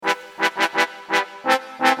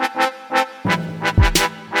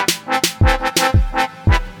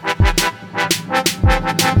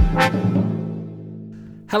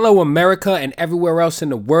Hello, America, and everywhere else in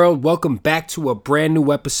the world. Welcome back to a brand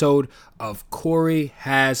new episode of Corey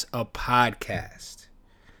Has a Podcast.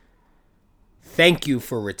 Thank you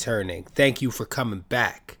for returning. Thank you for coming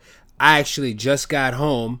back. I actually just got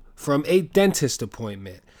home from a dentist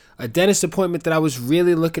appointment. A dentist appointment that I was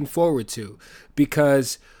really looking forward to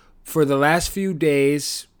because for the last few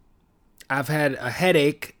days, I've had a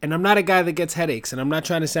headache, and I'm not a guy that gets headaches, and I'm not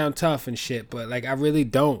trying to sound tough and shit, but like I really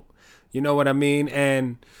don't. You know what I mean?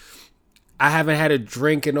 And I haven't had a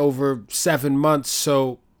drink in over 7 months,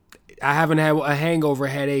 so I haven't had a hangover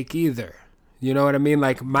headache either. You know what I mean?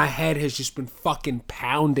 Like, my head has just been fucking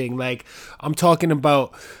pounding. Like, I'm talking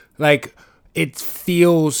about, like, it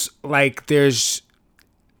feels like there's,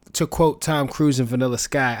 to quote Tom Cruise in Vanilla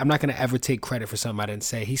Sky, I'm not going to ever take credit for something I didn't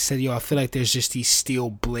say. He said, yo, I feel like there's just these steel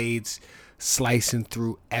blades slicing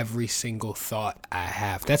through every single thought I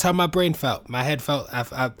have. That's how my brain felt. My head felt.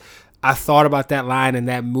 I thought about that line in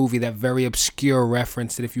that movie, that very obscure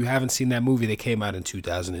reference that if you haven't seen that movie that came out in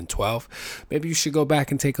 2012, maybe you should go back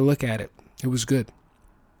and take a look at it. It was good.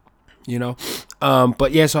 You know?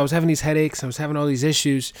 But yeah, so I was having these headaches. I was having all these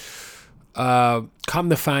issues. Come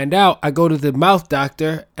to find out, I go to the mouth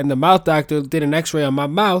doctor, and the mouth doctor did an x-ray on my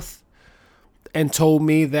mouth and told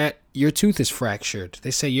me that your tooth is fractured. They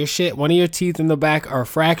say one of your teeth in the back are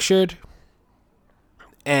fractured,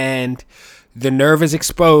 and the nerve is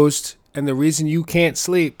exposed, and the reason you can't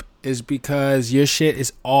sleep is because your shit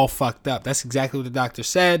is all fucked up. That's exactly what the doctor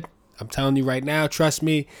said. I'm telling you right now, trust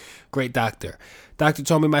me, great doctor. Doctor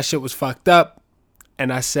told me my shit was fucked up,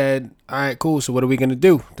 and I said, all right, cool, so what are we going to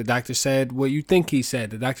do? The doctor said, what you think he said.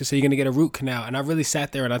 The doctor said, you're going to get a root canal. And I really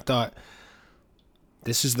sat there and I thought,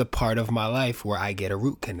 this is the part of my life where I get a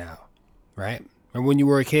root canal, right? Remember when you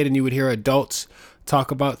were a kid and you would hear adults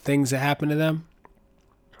talk about things that happen to them?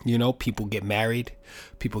 You know, people get married,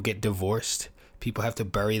 people get divorced, people have to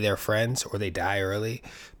bury their friends or they die early,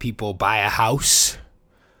 people buy a house,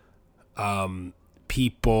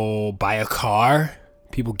 people buy a car,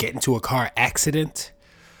 people get into a car accident,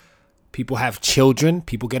 people have children,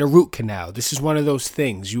 people get a root canal. This is one of those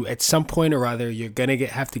things. You, at some point or other, you're going to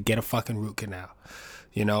have to get a fucking root canal,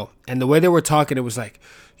 you know? And the way they were talking, it was like,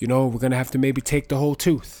 you know, we're going to have to maybe take the whole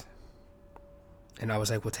tooth. And I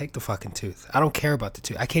was like, well, take the fucking tooth. I don't care about the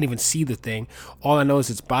tooth. I can't even see the thing. All I know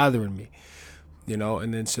is it's bothering me, you know?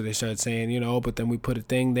 And then so they started saying, you know, but then we put a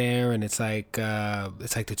thing there and it's like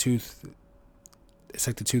the tooth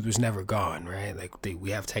was never gone, right? Like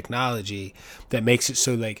we have technology that makes it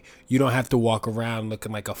so like you don't have to walk around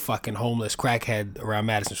looking like a fucking homeless crackhead around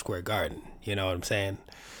Madison Square Garden. You know what I'm saying?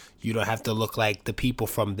 You don't have to look like the people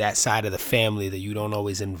from that side of the family that you don't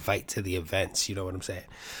always invite to the events. You know what I'm saying?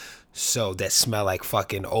 So that smell like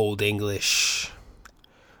fucking Old English,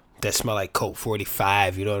 that smell like Colt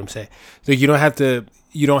 45, you know what I'm saying? So you don't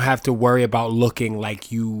have to worry about looking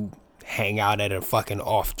like you hang out at a fucking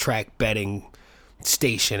off-track betting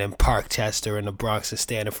station in Parkchester in the Bronx and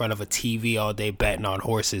stand in front of a TV all day betting on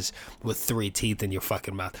horses with 3 teeth in your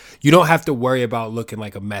fucking mouth. You don't have to worry about looking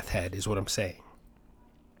like a meth head is what I'm saying.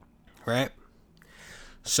 Right?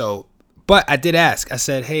 So, but I did ask. I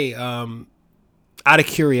said, hey, out of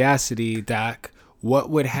curiosity, Doc,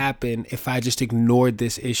 what would happen if I just ignored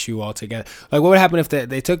this issue altogether? Like, what would happen if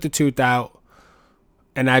they took the tooth out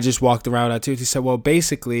and I just walked around with that tooth? He said, well,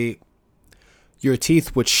 basically, your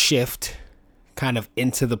teeth would shift kind of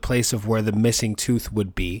into the place of where the missing tooth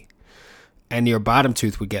would be, and your bottom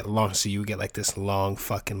tooth would get long, so you would get like this long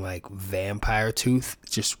fucking like vampire tooth,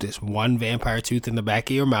 just this one vampire tooth in the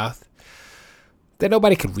back of your mouth that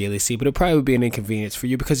nobody could really see, but it probably would be an inconvenience for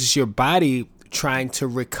you because it's your body trying to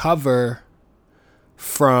recover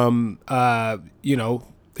from,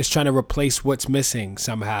 it's trying to replace what's missing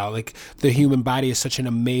somehow. Like, the human body is such an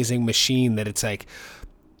amazing machine that it's like,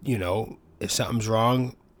 you know, if something's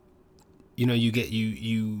wrong, you know,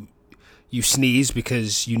 you sneeze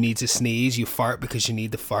because you need to sneeze, you fart because you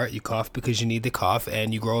need to fart, you cough because you need to cough,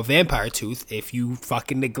 and you grow a vampire tooth if you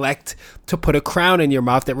fucking neglect to put a crown in your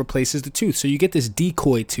mouth that replaces the tooth. So you get this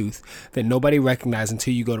decoy tooth that nobody recognizes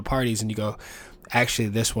until you go to parties and you go, actually,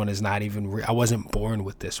 this one is not even real. I wasn't born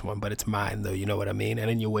with this one, but it's mine though, you know what I mean? And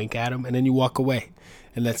then you wink at them and then you walk away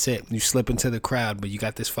and that's it. You slip into the crowd, but you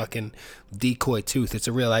got this fucking decoy tooth. It's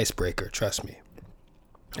a real icebreaker, trust me.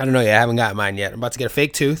 I don't know yet, I haven't got mine yet. I'm about to get a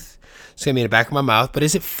fake tooth. It's going to be in the back of my mouth. But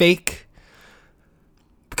is it fake?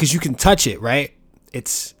 Because you can touch it, right?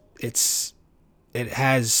 It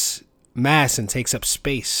has mass and takes up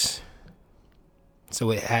space.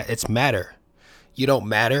 So it's matter. You don't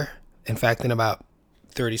matter. In fact, in about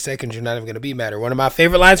 30 seconds, you're not even going to be matter. One of my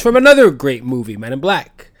favorite lines from another great movie, Men in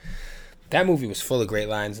Black. That movie was full of great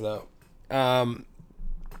lines, though.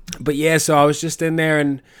 But yeah, so I was just in there,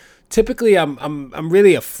 and typically I'm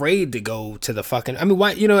really afraid to go to the fucking. I mean,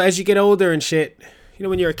 why? As you get older and shit,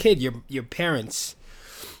 when you're a kid, your parents,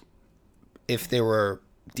 if they were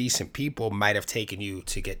decent people, might have taken you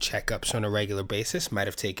to get checkups on a regular basis, might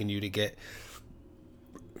have taken you to get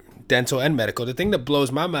dental and medical. The thing that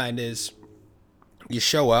blows my mind is you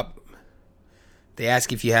show up, they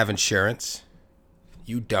ask if you have insurance.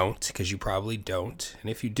 You don't, because you probably don't. And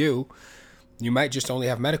if you do, you might just only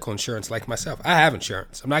have medical insurance like myself. I have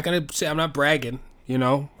insurance. I'm not going to say, I'm not bragging,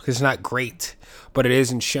 because it's not great, but it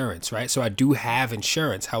is insurance, right? So I do have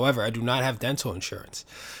insurance. However, I do not have dental insurance.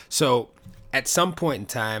 So at some point in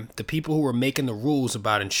time, the people who were making the rules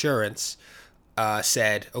about insurance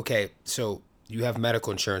said, okay, so you have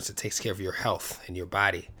medical insurance that takes care of your health and your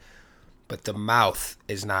body, but the mouth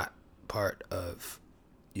is not part of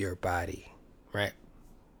your body, right?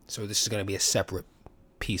 So this is going to be a separate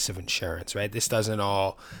piece of insurance, right? This doesn't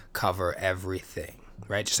all cover everything,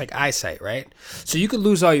 right? Just like eyesight, right? So you could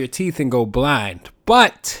lose all your teeth and go blind,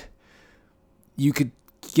 but you could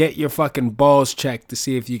get your fucking balls checked to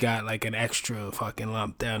see if you got like an extra fucking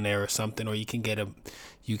lump down there or something, or you can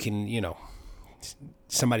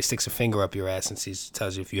somebody sticks a finger up your ass and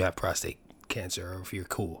tells you if you have prostate cancer or if you're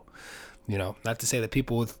cool. Not to say that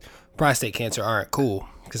people with prostate cancer aren't cool,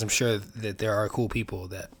 because I'm sure that there are cool people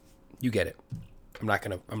that you get it. I'm not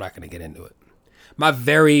gonna get into it. My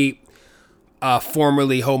very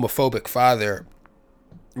formerly homophobic father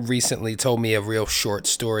recently told me a real short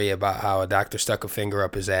story about how a doctor stuck a finger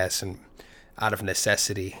up his ass and out of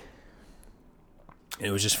necessity. And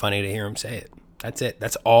it was just funny to hear him say it. That's it.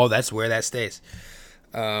 That's all. That's where that stays.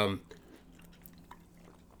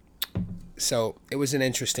 So it was an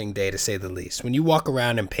interesting day, to say the least. When you walk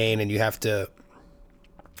around in pain and you have to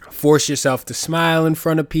force yourself to smile in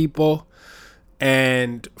front of people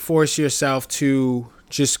and force yourself to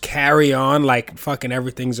just carry on like fucking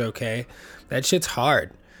everything's okay, that shit's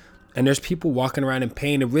hard. And there's people walking around in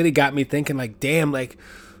pain. It really got me thinking, like, damn, like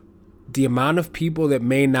the amount of people that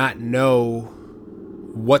may not know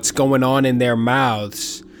what's going on in their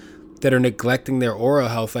mouths, that are neglecting their oral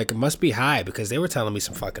health, like, it must be high, because they were telling me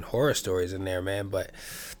some fucking horror stories in there, man. But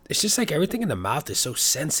it's just like everything in the mouth is so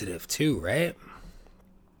sensitive too, right?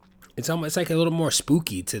 It's almost like a little more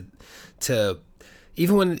spooky to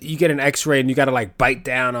even when you get an x-ray and you got to like bite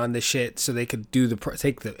down on the shit so they could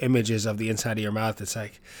take the images of the inside of your mouth. It's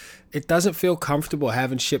like, it doesn't feel comfortable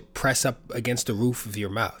having shit press up against the roof of your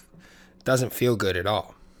mouth. It doesn't feel good at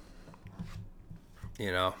all.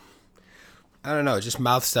 I don't know, just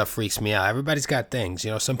mouth stuff freaks me out. Everybody's got things,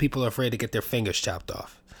 some people are afraid to get their fingers chopped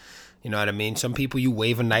off. You know what I mean? Some people, you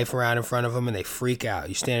wave a knife around in front of them and they freak out.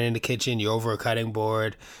 You're standing in the kitchen, you're over a cutting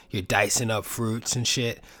board, you're dicing up fruits and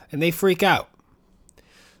shit, and they freak out.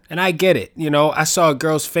 And I get it. I saw a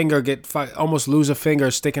girl's finger almost lose a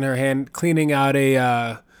finger sticking her hand, cleaning one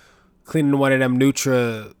of them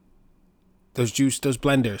those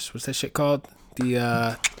blenders. What's that shit called?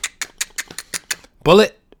 The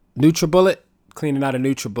Bullet, NutriBullet, cleaning out a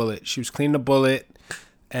NutriBullet. She was cleaning the bullet,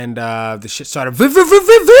 and the shit started,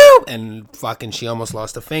 and fucking she almost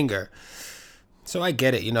lost a finger. So I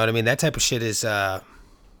get it, you know what I mean? That type of shit is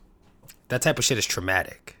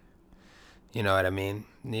traumatic. You know what I mean?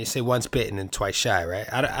 And you say once bitten and twice shy, right?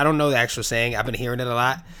 I don't know the actual saying. I've been hearing it a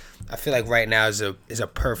lot. I feel like right now is a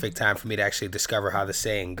perfect time for me to actually discover how the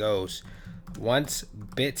saying goes. Once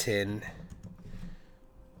bitten,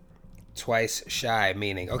 twice shy,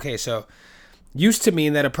 meaning, okay, so used to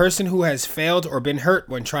mean that a person who has failed or been hurt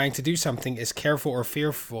when trying to do something is careful or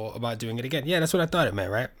fearful about doing it again. Yeah, that's what I thought it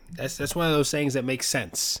meant, right? That's one of those sayings that makes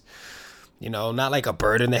sense. Not like a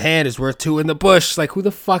bird in the hand is worth two in the bush. Like, who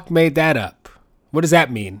the fuck made that up? What does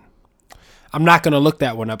that mean? I'm not going to look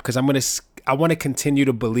that one up, because I want to continue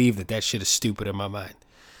to believe that shit is stupid in my mind.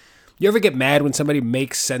 You ever get mad when somebody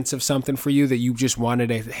makes sense of something for you that you just wanted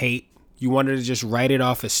to hate? You wanted to just write it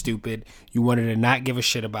off as stupid. You wanted to not give a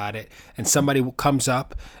shit about it. And somebody comes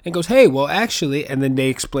up and goes, hey, well, actually, and then they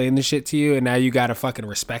explain the shit to you, and now you got to fucking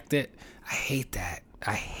respect it. I hate that.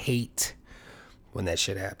 I hate when that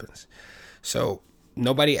shit happens. So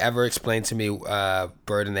nobody ever explained to me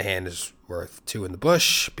bird in the hand is worth two in the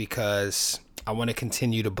bush, because I want to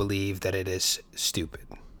continue to believe that it is stupid.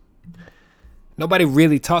 Nobody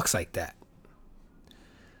really talks like that.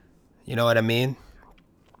 You know what I mean?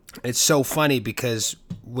 It's so funny, because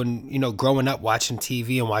when, growing up watching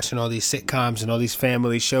TV and watching all these sitcoms and all these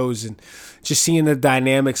family shows and just seeing the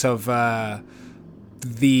dynamics of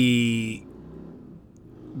the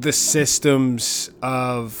systems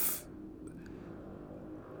of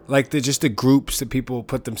like just the groups that people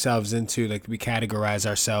put themselves into, like we categorize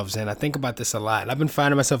ourselves in. I think about this a lot, and I've been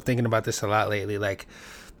finding myself thinking about this a lot lately. Like,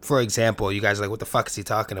 for example, you guys are like, what the fuck is he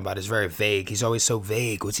talking about? It's very vague. He's always so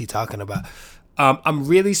vague. What's he talking about? I'm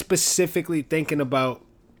really specifically thinking about,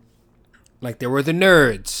 like, there were the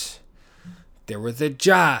nerds, there were the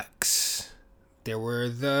jocks, there were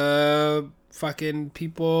the fucking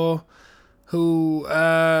people who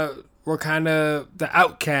were kind of the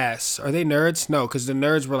outcasts. Are they nerds? No, because the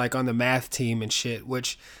nerds were like on the math team and shit,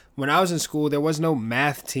 which when I was in school, there was no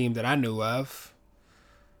math team that I knew of.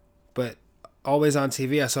 But always on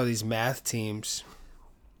TV, I saw these math teams.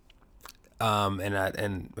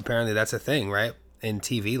 And apparently that's a thing, right? In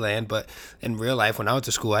TV land. But in real life, when I went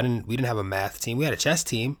to school, we didn't have a math team. We had a chess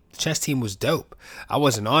team. The chess team was dope. I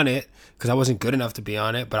wasn't on it because I wasn't good enough to be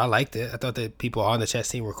on it, but I liked it. I thought that people on the chess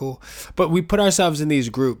team were cool. But we put ourselves in these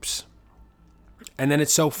groups. And then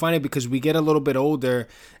it's so funny because we get a little bit older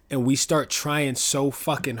and we start trying so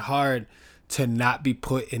fucking hard to not be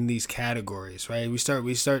put in these categories, right?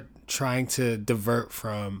 We start trying to divert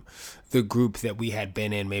from the group that we had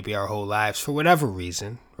been in maybe our whole lives for whatever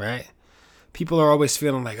reason, right? People are always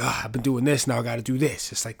feeling like, oh, I've been doing this, now I got to do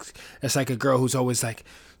this. It's like a girl who's always like,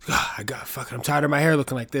 oh, I'm tired of my hair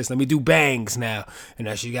looking like this. Let me do bangs now. And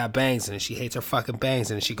now she got bangs and she hates her fucking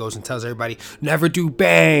bangs. And then she goes and tells everybody, never do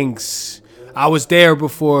bangs. I was there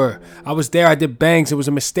before. I was there. I did bangs. It was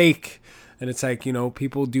a mistake. And it's like, you know,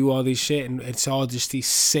 people do all these shit. And it's all just these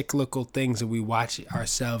cyclical things that we watch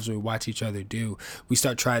ourselves or we watch each other do. We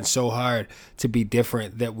start trying so hard to be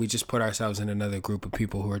different that we just put ourselves in another group of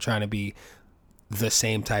people who are trying to be the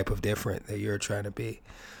same type of different that you're trying to be.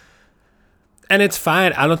 And it's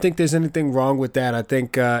fine. I don't think there's anything wrong with that. I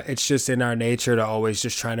think it's just in our nature to always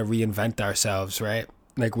just trying to reinvent ourselves, right?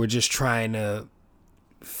 Like we're just trying to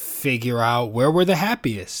figure out where we're the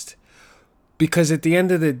happiest. Because at the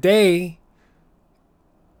end of the day,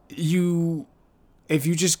 if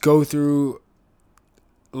you just go through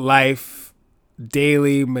life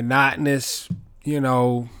daily, monotonous, you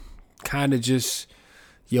know, kind of just,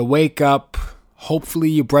 you wake up, hopefully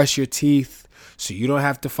you brush your teeth so you don't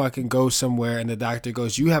have to fucking go somewhere and the doctor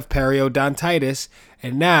goes, you have periodontitis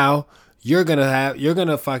and now your gums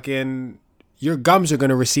are going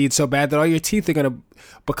to recede so bad that all your teeth are going to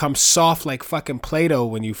become soft like fucking Play-Doh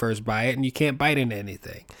when you first buy it and you can't bite into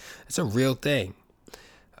anything. It's a real thing.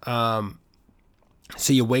 So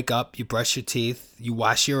you wake up, you brush your teeth, you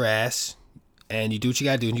wash your ass, and you do what you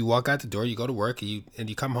gotta do, and you walk out the door, you go to work, and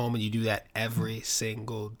you come home, and you do that every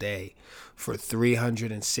single day for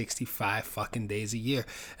 365 fucking days a year.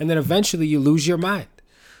 And then eventually you lose your mind,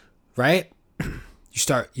 right?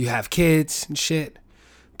 You have kids and shit,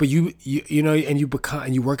 but you know, and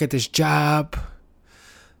you work at this job,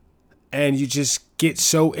 and you just get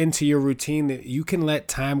so into your routine that you can let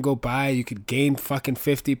time go by. You could gain fucking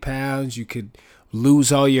 50 pounds. You could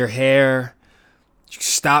lose all your hair. You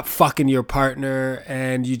stop fucking your partner.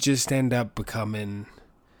 And you just end up becoming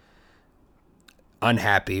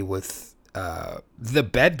unhappy with the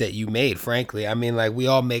bed that you made, frankly. I mean, like, we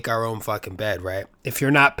all make our own fucking bed, right? If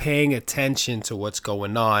you're not paying attention to what's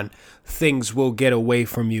going on, things will get away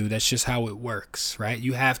from you. That's just how it works, right?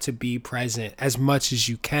 You have to be present as much as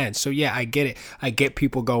you can. So yeah, I get it. I get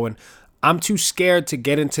people going, I'm too scared to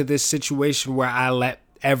get into this situation where I let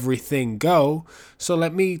everything go. So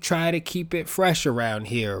let me try to keep it fresh around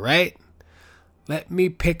here, right? Let me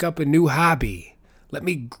pick up a new hobby. Let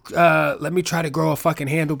me try to grow a fucking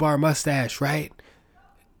handlebar mustache, right?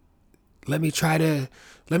 Let me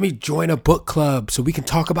join a book club so we can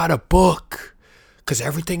talk about a book. Because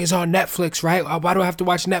everything is on Netflix, right? Why do I have to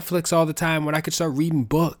watch Netflix all the time when I could start reading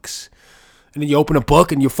books? And then you open a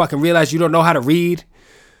book and you fucking realize you don't know how to read.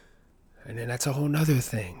 And then that's a whole nother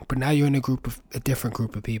thing. But now you're in a different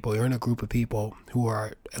group of people. You're in a group of people who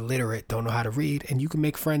are illiterate, don't know how to read, and you can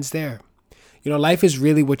make friends there. You know, life is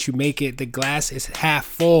really what you make it. The glass is half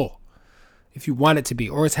full if you want it to be,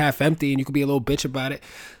 or it's half empty and you can be a little bitch about it.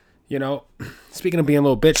 You know, speaking of being a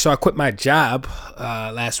little bitch, so I quit my job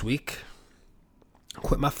last week.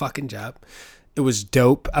 Quit my fucking job. It was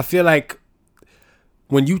dope. I feel like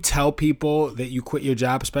when you tell people that you quit your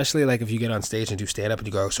job, especially like if you get on stage and do stand up and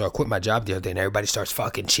you go, so I quit my job the other day, and everybody starts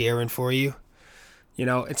fucking cheering for you. You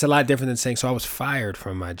know, it's a lot different than saying, so I was fired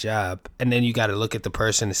from my job. And then you got to look at the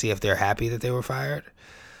person to see if they're happy that they were fired.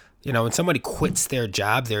 You know, when somebody quits their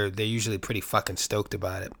job, they're usually pretty fucking stoked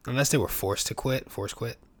about it. Unless they were forced quit.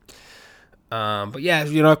 But yeah,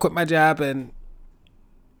 you know, I quit my job and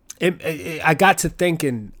I got to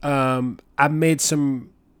thinking, I made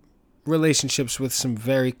some relationships with some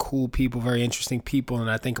very cool people, very interesting people. And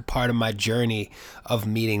I think a part of my journey of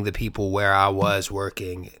meeting the people where I was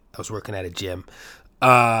working I was working at a gym.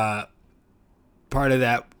 Part of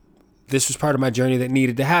that, this was part of my journey that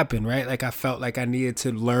needed to happen, right? Like I felt like I needed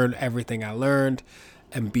to learn everything I learned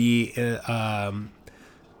and be,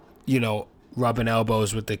 rubbing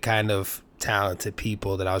elbows with the kind of talented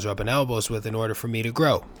people that I was rubbing elbows with in order for me to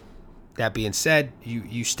grow. That being said,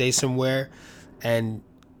 you stay somewhere and,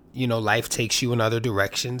 life takes you in other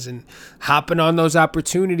directions, and hopping on those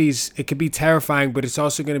opportunities, it could be terrifying, but it's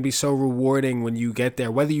also going to be so rewarding when you get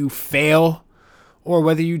there. Whether you fail or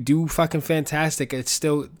whether you do fucking fantastic, it's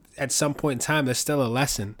still, at some point in time, there's still a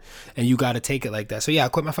lesson, and you got to take it like that. So yeah, I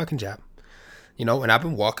quit my fucking job. And I've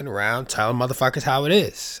been walking around telling motherfuckers how it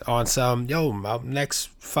is on some, my next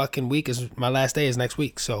fucking week is, my last day is next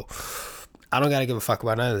week. So I don't got to give a fuck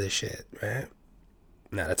about none of this shit, right?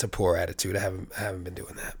 Nah, that's a poor attitude. I haven't been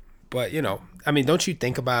doing that. But, don't you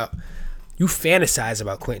you fantasize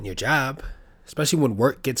about quitting your job, especially when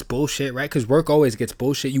work gets bullshit, right? Because work always gets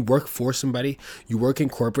bullshit. You work for somebody. You work in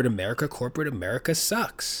corporate America. Corporate America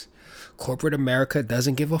sucks. Corporate America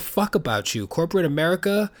doesn't give a fuck about you. Corporate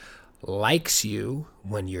America likes you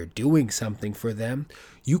when you're doing something for them.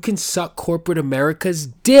 You can suck corporate America's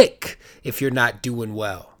dick if you're not doing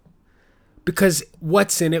well. Because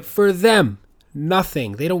what's in it for them?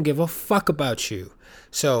 Nothing. They don't give a fuck about you.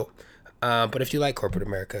 So, but if you like corporate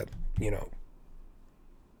America,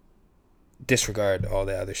 disregard all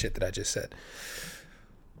the other shit that I just said.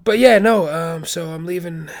 But yeah, no, so I'm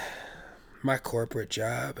leaving my corporate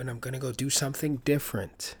job and I'm going to go do something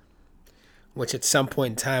different, which at some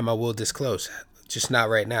point in time I will disclose, just not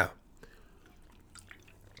right now.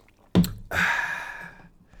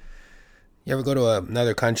 You ever go to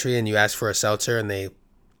another country and you ask for a seltzer and they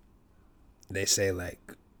say like,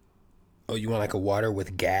 oh, you want like a water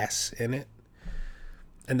with gas in it?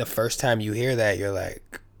 And the first time you hear that, you're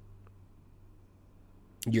like,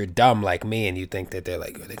 you're dumb like me, and you think that they're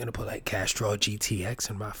like, are they going to put like Castrol GTX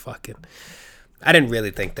in my fucking... I didn't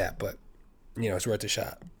really think that, but, it's worth a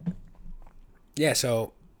shot. Yeah,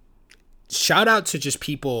 so shout out to just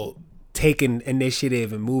people taking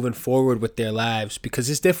initiative and moving forward with their lives, because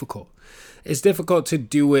it's difficult. It's difficult to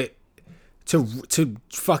do it, to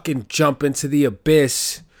fucking jump into the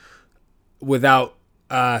abyss without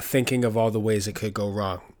thinking of all the ways it could go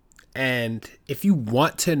wrong. And if you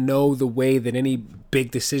want to know the way that any big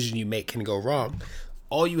decision you make can go wrong,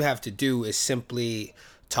 all you have to do is simply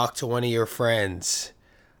talk to one of your friends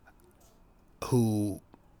who,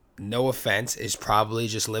 no offense, is probably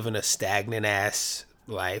just living a stagnant ass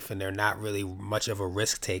life and they're not really much of a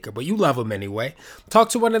risk taker, but you love them anyway. Talk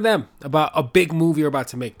to one of them about a big move you're about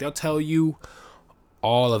to make. They'll tell you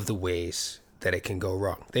all of the ways that it can go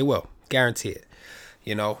wrong. They will. Guarantee it.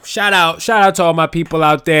 Shout out to all my people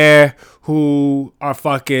out there who are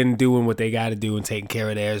fucking doing what they got to do and taking care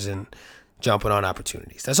of theirs and jumping on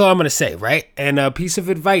opportunities. That's all I'm going to say, right? And a piece of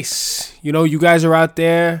advice, you guys are out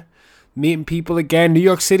there meeting people again. New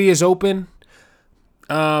York City is open.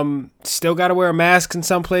 Still got to wear a mask in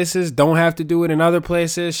some places. Don't have to do it in other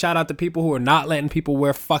places. Shout out to people who are not letting people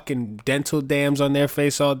wear fucking dental dams on their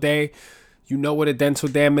face all day. You know what a dental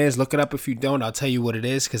dam is. Look it up if you don't. I'll tell you what it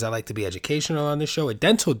is because I like to be educational on this show. A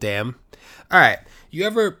dental dam. All right. You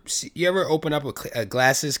ever open up a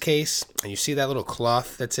glasses case and you see that little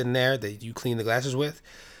cloth that's in there that you clean the glasses with?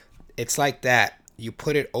 It's like that. You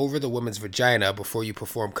put it over the woman's vagina before you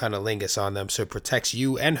perform cunnilingus on them, so it protects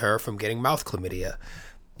you and her from getting mouth chlamydia.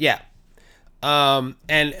 Yeah.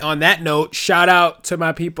 And on that note, shout out to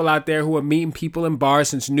my people out there who are meeting people in bars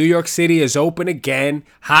since New York City is open again.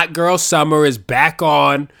 Hot Girl Summer is back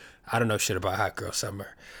on. I don't know shit about Hot Girl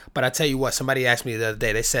Summer, but I tell you what, somebody asked me the other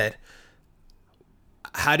day, they said,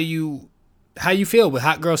 how you feel with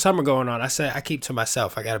Hot Girl Summer going on? I said, I keep to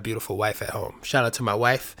myself. I got a beautiful wife at home. Shout out to my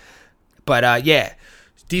wife. But yeah,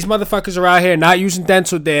 these motherfuckers are out here not using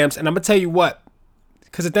dental dams. And I'm going to tell you what,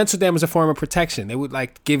 because a dental dam is a form of protection. They would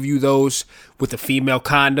like give you those with a female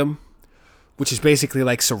condom, which is basically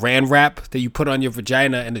like saran wrap that you put on your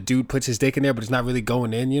vagina and the dude puts his dick in there, but it's not really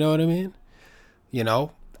going in. You know what I mean?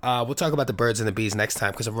 We'll talk about the birds and the bees next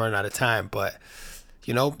time because I'm running out of time. But,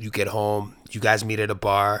 you get home, you guys meet at a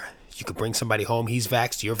bar. You could bring somebody home. He's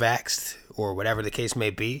vaxxed, you're vaxxed, or whatever the case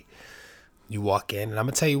may be. You walk in, and I'm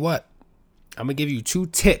going to tell you what. I'm going to give you 2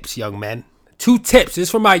 tips, young men. 2 tips. This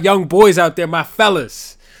is for my young boys out there, my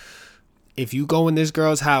fellas. If you go in this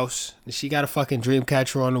girl's house and she got a fucking dream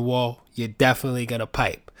catcher on the wall, you're definitely going to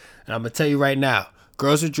pipe. And I'm going to tell you right now,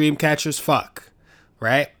 girls with dream catchers fuck,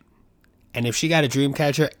 right? And if she got a dream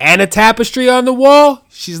catcher and a tapestry on the wall,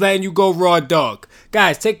 she's letting you go raw dog.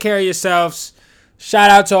 Guys, take care of yourselves. Shout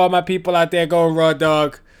out to all my people out there going raw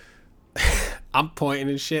dog. I'm pointing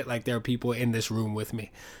and shit like there are people in this room with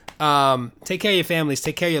me. Take care of your families.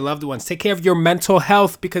 Take care of your loved ones. Take care of your mental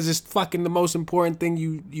health, because it's fucking the most important thing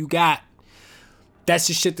you got. That's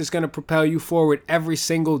the shit that's going to propel you forward every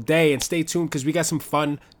single day. And stay tuned, because we got some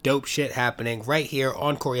fun, dope shit happening right here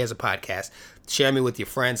on Corey Has a Podcast. Share me with your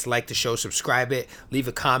friends. Like the show. Subscribe it. Leave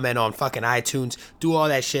a comment on fucking iTunes. Do all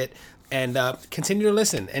that shit. And continue to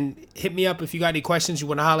listen. And hit me up if you got any questions. You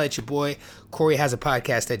want to holler at your boy. Corey Has a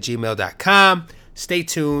Podcast at gmail.com. Stay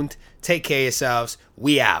tuned. Take care of yourselves.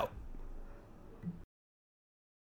 We out.